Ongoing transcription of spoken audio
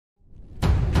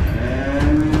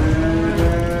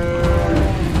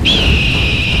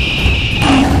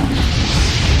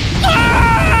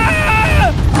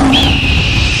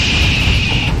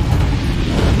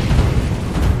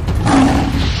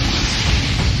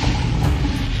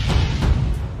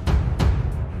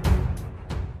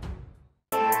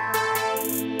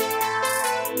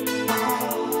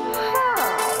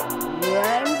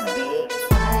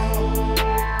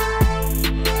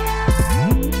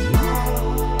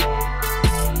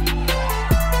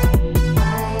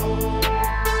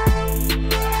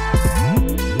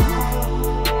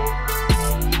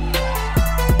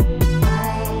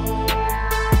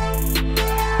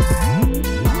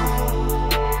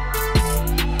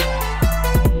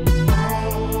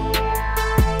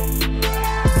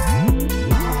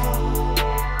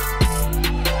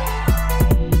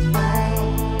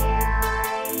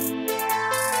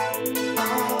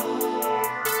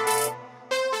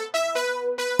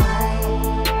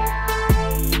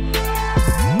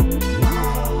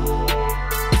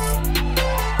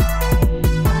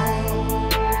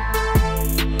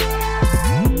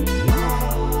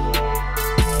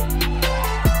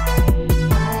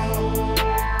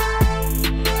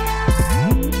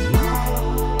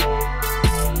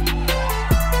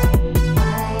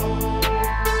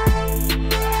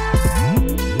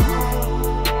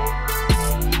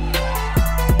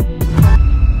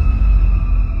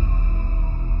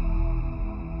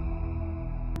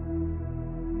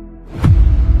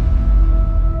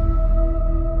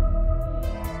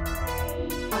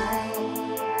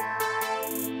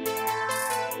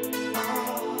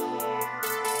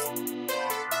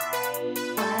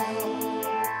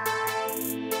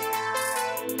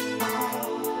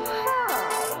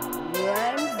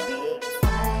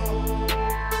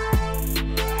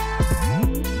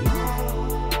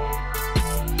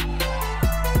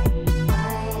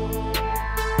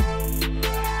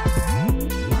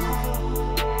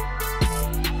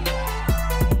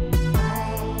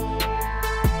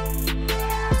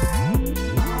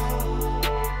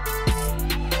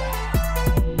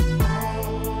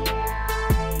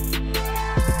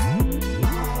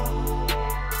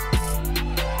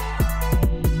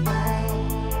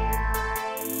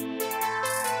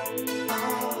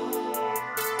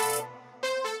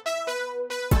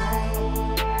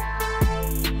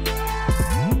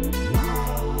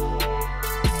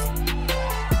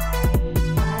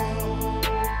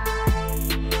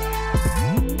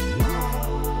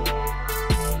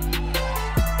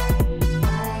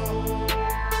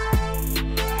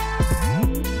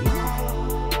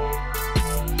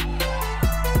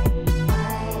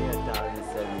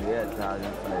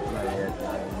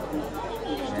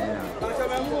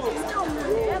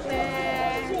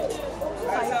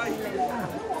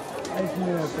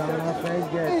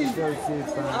so safe.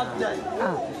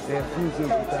 They're free to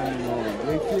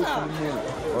they feel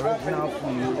original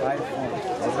from you, iPhone.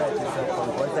 Or that is a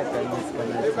composer can use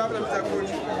 500.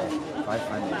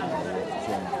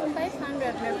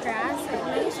 500 the price, I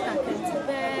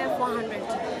 400.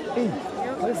 Hey,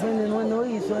 listen, one no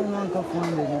is one on the phone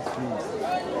in the street.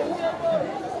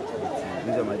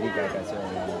 These are my big guys.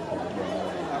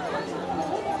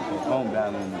 Home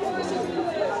down on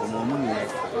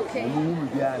okay.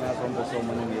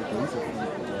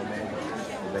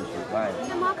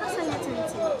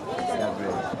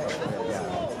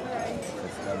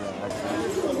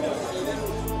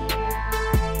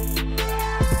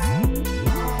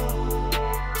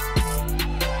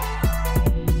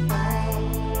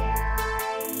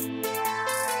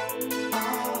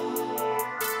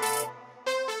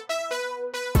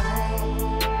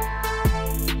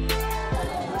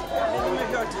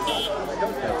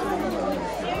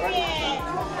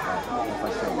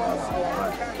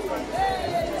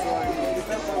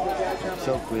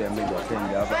 So we are made of thing.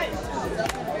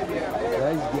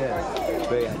 Let's get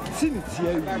very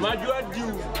sincere.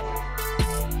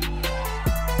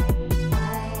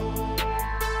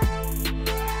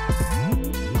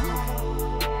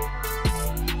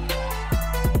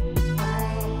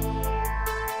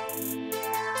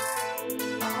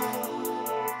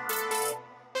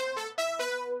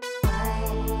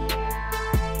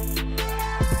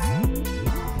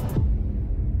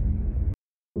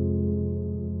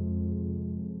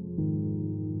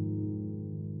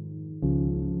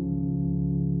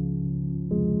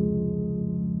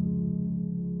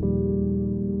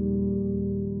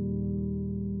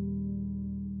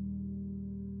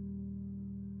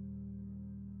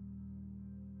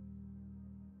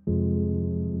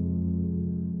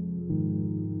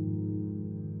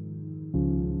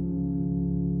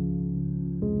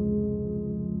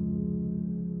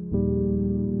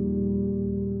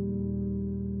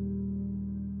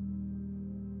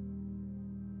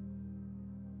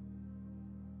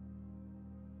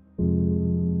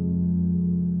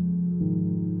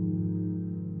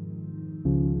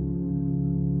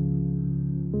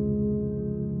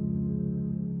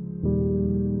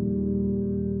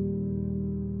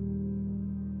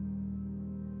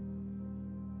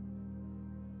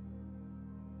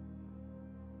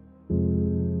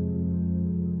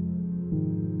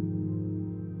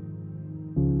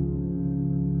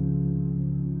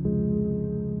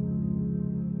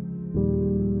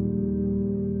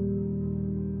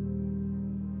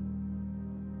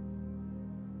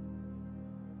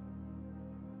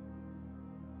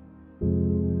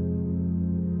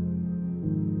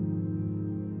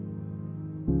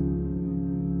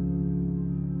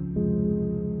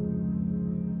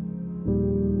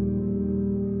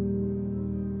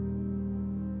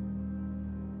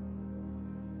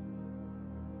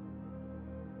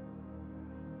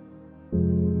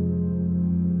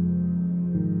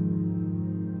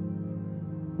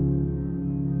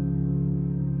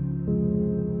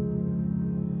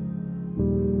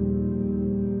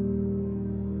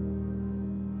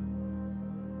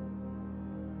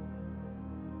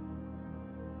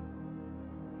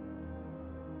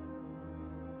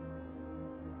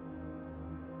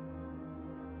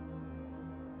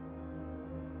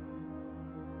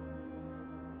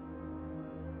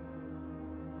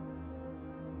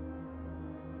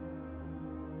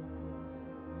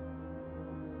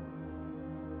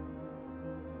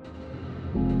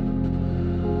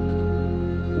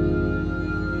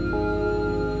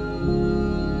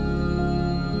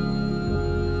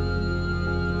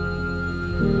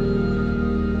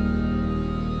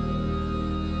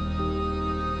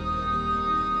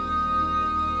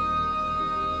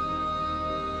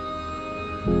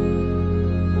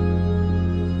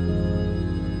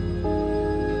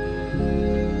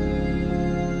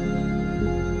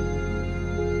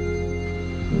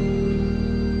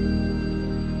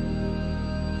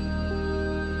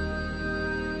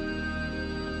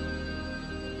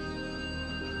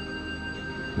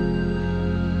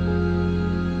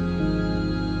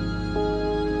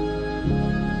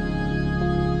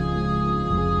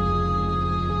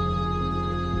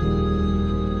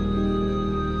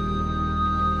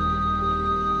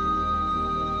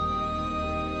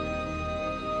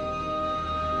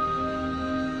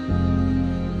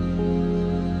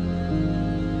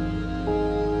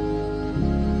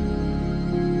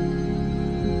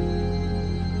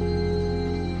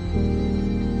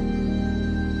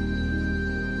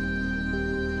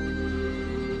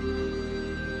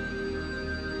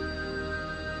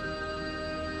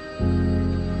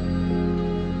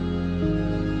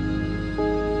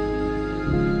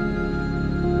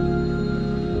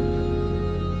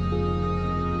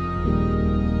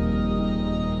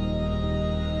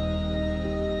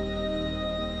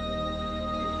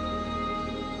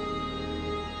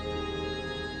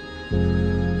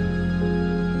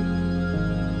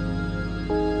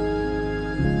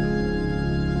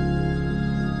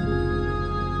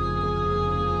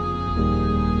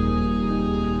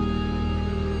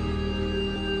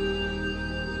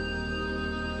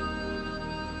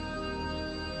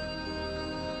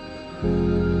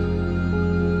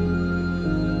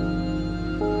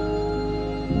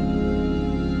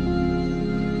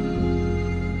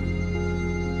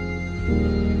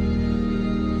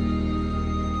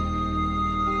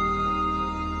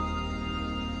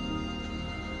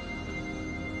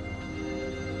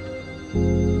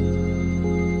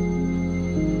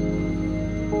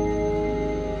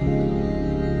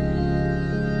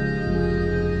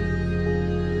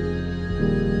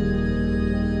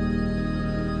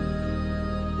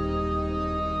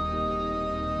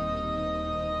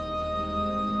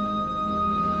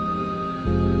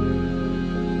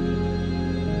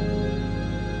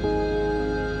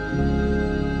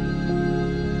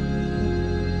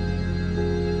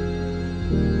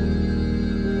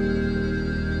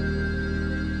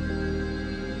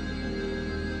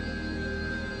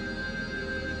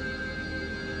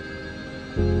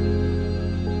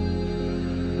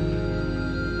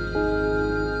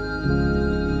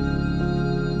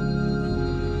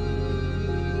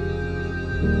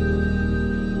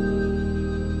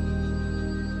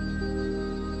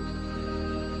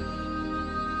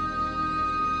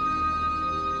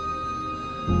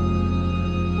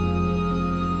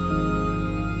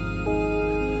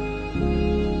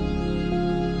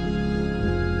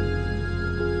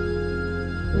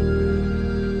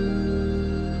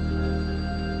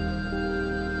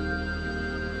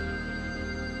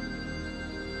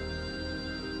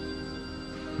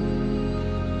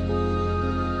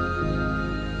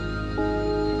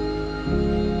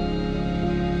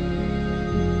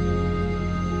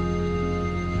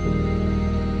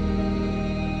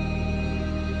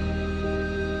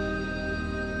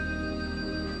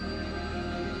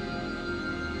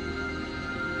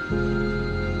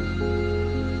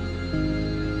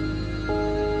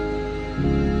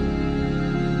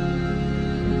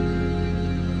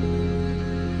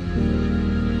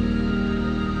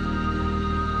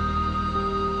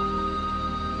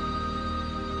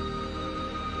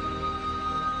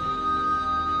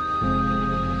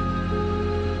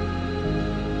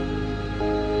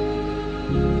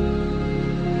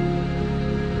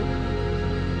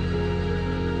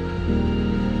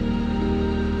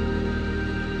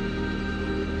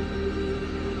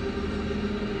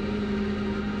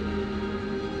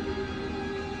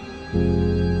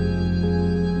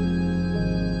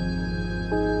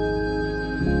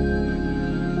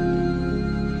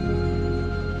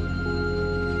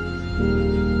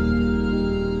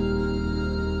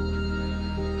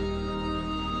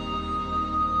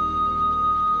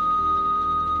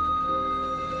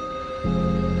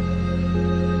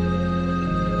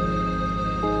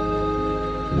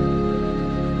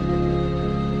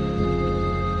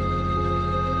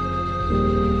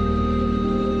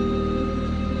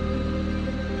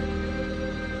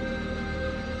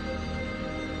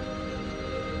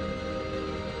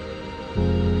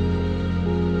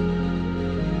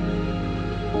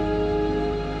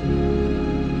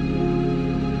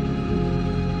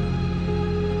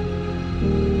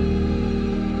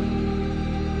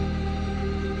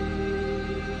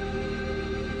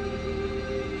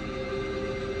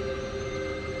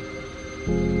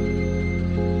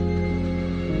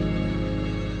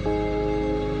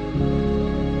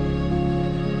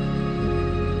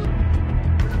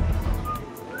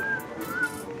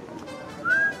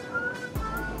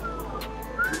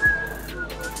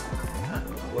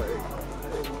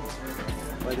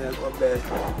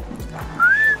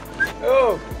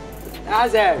 Oh,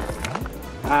 that's it.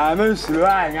 I'm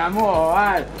slowing. I'm all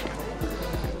right.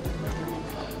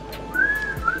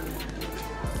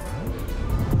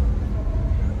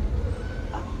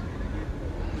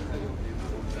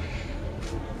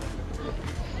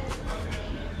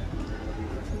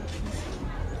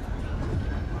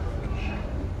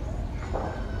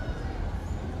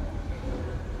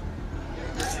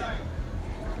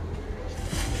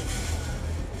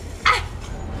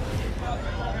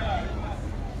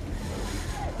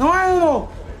 No, I don't know.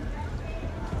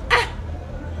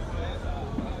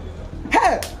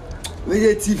 Hey, we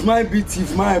the thief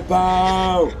my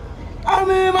bow. I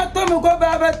mean, my tummy go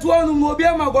back to one more be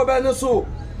my go back so.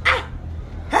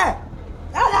 Hey,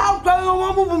 I'm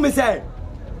going to move me say.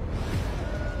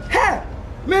 Hey,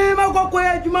 me my go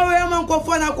quiet, you my man go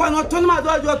for na kwa turn my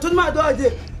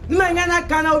dodge. No man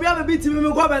can be a bit me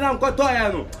go back and go to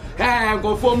hey,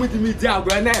 go for me to meet your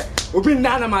granite. Obi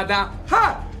nana madam.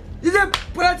 Ha! Is it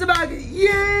put out the bag?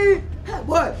 Yeah!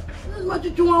 What? What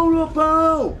did you want to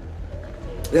rope?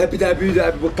 Let me that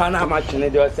people can't have much in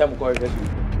the same quarter.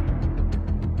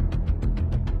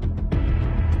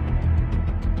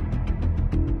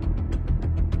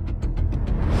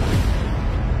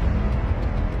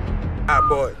 Ah,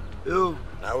 boy. Oh,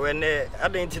 now when I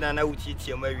didn't know what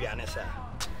you marry, Anessa.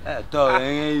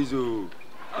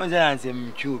 I'm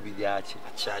saying, you be the arch.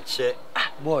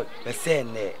 Boy, the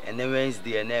same day, and the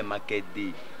Wednesday and market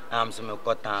day. I'm some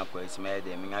cotton quest made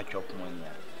them in chop money.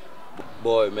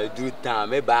 Boy, me do time,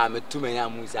 me buy me too many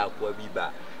amusa kwa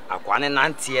biba. I want an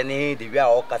auntie and the way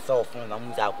all castle from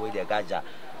Amusa with the gaja.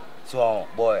 So,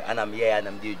 boy, and I'm here and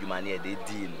I'm dear Jumania, they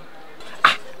deal.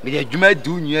 Ah, me the Juma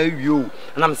do near you,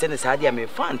 and I'm saying, Sadia, me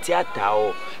fan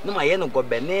theatre. No, my end go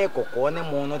bene, cocone,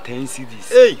 mono 10 CDs.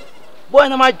 Hey! Boy,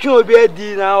 na macho be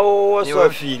di na o so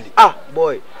feel. Ah,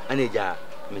 boy, aneja,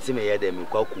 me se me yede me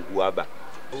kwa kuguaba.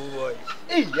 Oh boy.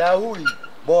 Eh, yahoo.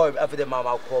 Boy, after the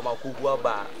mama call ma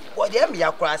kuguaba. Boy, dem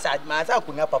ya kwa sa ma sa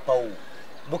kunya papa o.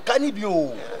 Bukani bi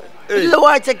o. Ile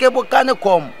wa cheke bukani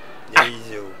kom.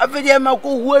 After the ma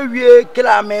ko huawie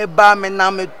kila me ba me na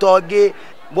me toge.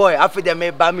 Boy, after the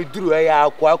me ba me duru ya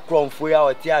akwa kromfo ya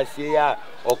oti ase ya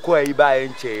okọ yi ba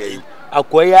enche.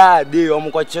 Akoya de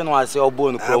omkoche no ase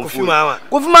obo no kromfu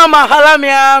kofi mama hala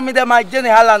me de ma gene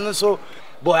hala no so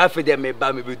boy afi de me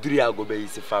ba me beduri agobe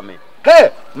isi fame hey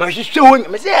ma hwehwe won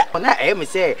me say na me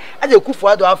say aje kufu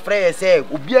ado afre say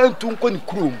obi antu nko ni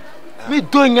krom me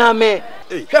donya me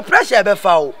hwe pressure be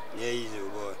fa o easy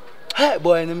boy hey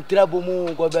boy nim trabo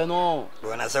mu gobe no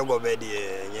boy na say gobe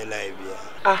de nye live ya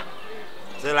ah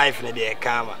say life ne de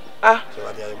kama ah so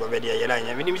what go be there yela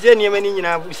nya me say niam ni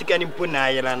nyina sika ni pu na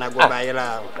yela na go ba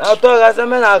yela na to ga se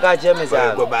me na ka che me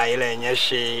say go ba yela nya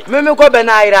hwe me ko be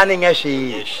na ira ne nya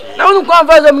hwe na unu ko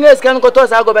anfa so me ngeska ko to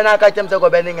sa go be na ka che me say go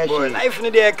be ne nya hwe life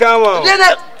ne dey come on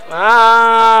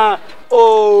ah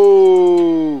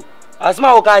oh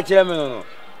asma o ka che me no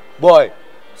boy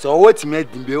so what me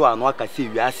dimbe wa no aka se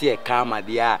wiase e ka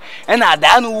amade a e na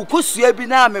da no ukosua bi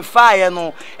na me faaye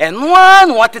no eno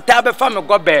an wateta be fa me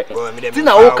gobe ti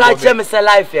na o ka che me se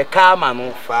life e ka ama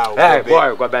no eh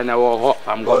boy gobe na wo ho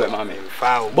fam gobe mame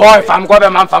boy fam gobe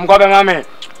mame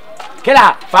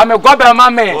kila fam gobe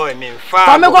mame boy me fa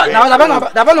fam go na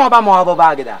da ba no ba mo abo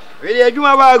bag da we dey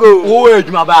adwuma bag o wo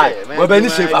adwuma bag gobe ni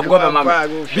she fam gobe mame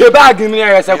be bag ni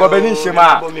e se gobe ni she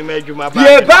ma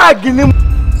be bag ni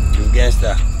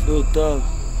gangster so talk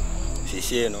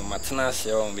sisi no matena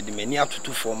se o me di mani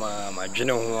atutu forma ma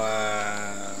dwene ho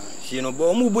a si no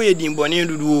bo mu boye di mbone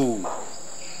dudu o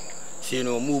si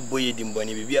no mu boye di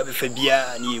mbone bibia be fa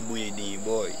bia na ye boye di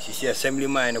boy sisi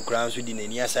assemblyman no kran so di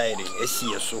nani aside esi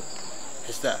so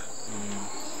sister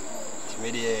ti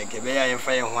me de ke be ya yen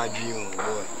fa ye ho adwi o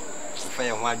boy fa ye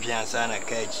ho adwi ansa na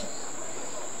ka achi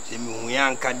se mi hu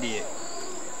ya nka de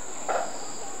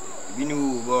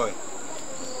binu boy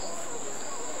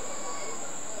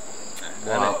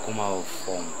Boa kuma o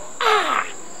fom ah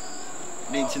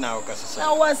denti na o kasasa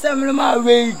na wasemle ma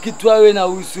we kitwa we na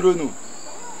usuro no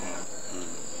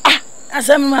ah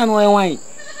asemle ma no enwan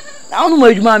na onu ma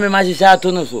adwuma me ma hihya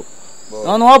to no so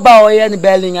na onu oba o ye ni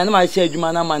Berlin na ma hihya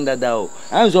adwuma na mandada o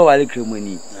anzo wale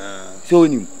kremoni so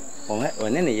onim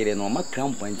one ne yere no ma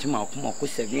krampo nchi ma akoma ko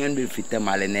 700 fita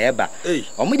male na eba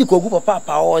o mu di kogu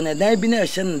papa o na dan bi na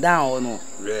hye ndan o no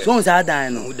so za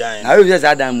dan no na we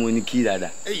za dan mo ni ki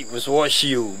dada we so wash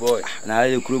you boy na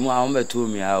le kromo a mo beto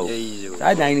mi ha o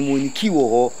za dan ni mo ni ki wo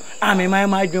ho a me mai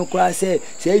ma dwen kura se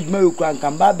edwuma we kura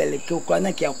nkamba beleke kura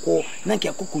na ke akọ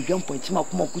ko dwampo nchi ma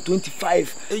akoma ko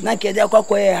 25 na ke de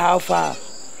akọ ye half ah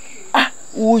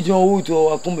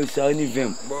ujo akoma sa ni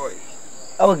vem boy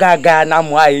o gaga na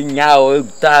mo ai nya o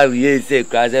ta ye se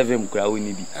class FM kura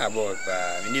woni bi boy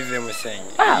pa me ni vem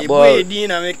sen boy din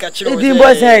na me ka chiro din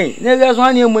boy sen ne ga so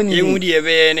ani mo ni e mu di e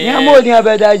be ne nya mo din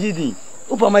abeda jidi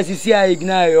upa masisi a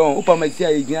igna yo upa masisi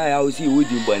a igna ya o si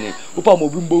wodi mbone upa mo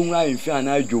bi mbonwu a mfi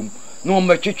ana adwom no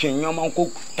mo twetwe nyoma nko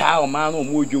ta o ma no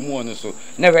mo odwom ono so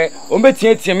never o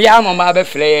betie tiem ya no ma be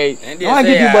fle no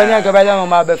gidi mbone aga ba no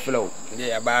ma be fle o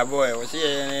de aba boy o si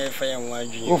e fa yan wa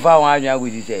adwun o fa wa adwun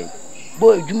agudi sei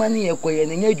boy djuma ni ye koye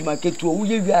ne nya djuma ketu o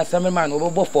ye wi asame man o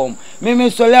bo form me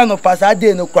sole no pasa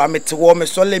de no kwa mete wo me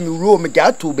sole mi ro me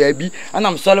ga to baabi ana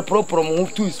me sole propro mo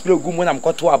tu spray gu mo na me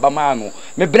koto abama no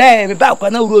me bre me ba kwa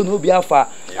na ro no bi afa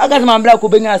aga se man bra ko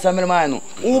benya asame man no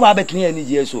wo ba betini ani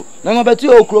je so na no beti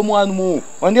o kro mu anu mo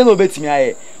onde no betimi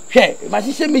aye hwe ma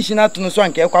sise mission atu no so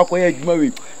anke kwa koye djuma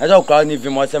we aza o kwa ni vi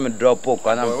mo se me drop o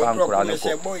kwa na mfa nkura ne ko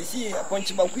boy si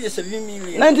aponchi ba ku ye 7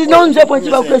 million nanti no se aponchi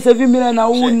ba ku 7 million na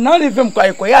wo na le vim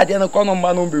kwa ko ya de no kono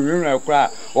mba no bi wenwa kura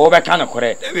o be ka na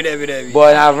kore David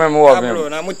boy na vim wo vim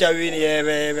na mutawi ni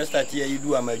be start ya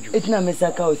idu amaju etina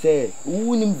mesaka o se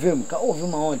wo nim vim ka o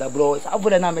vim on da bro sa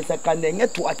avole na mesaka ne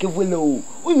ngeto akevole o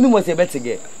uni mo se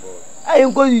betige I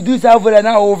am going to do something and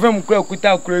now over him quick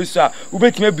without closer. We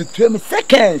bet me between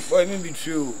seconds. Boy, me be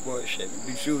true, boy,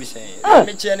 be true saying.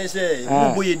 Me chane say,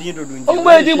 boy, you didn't do. Oh,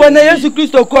 boy, you want Jesus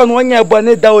Christ to come 1 year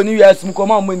bonnet down you ask me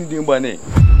come on money in bonnet.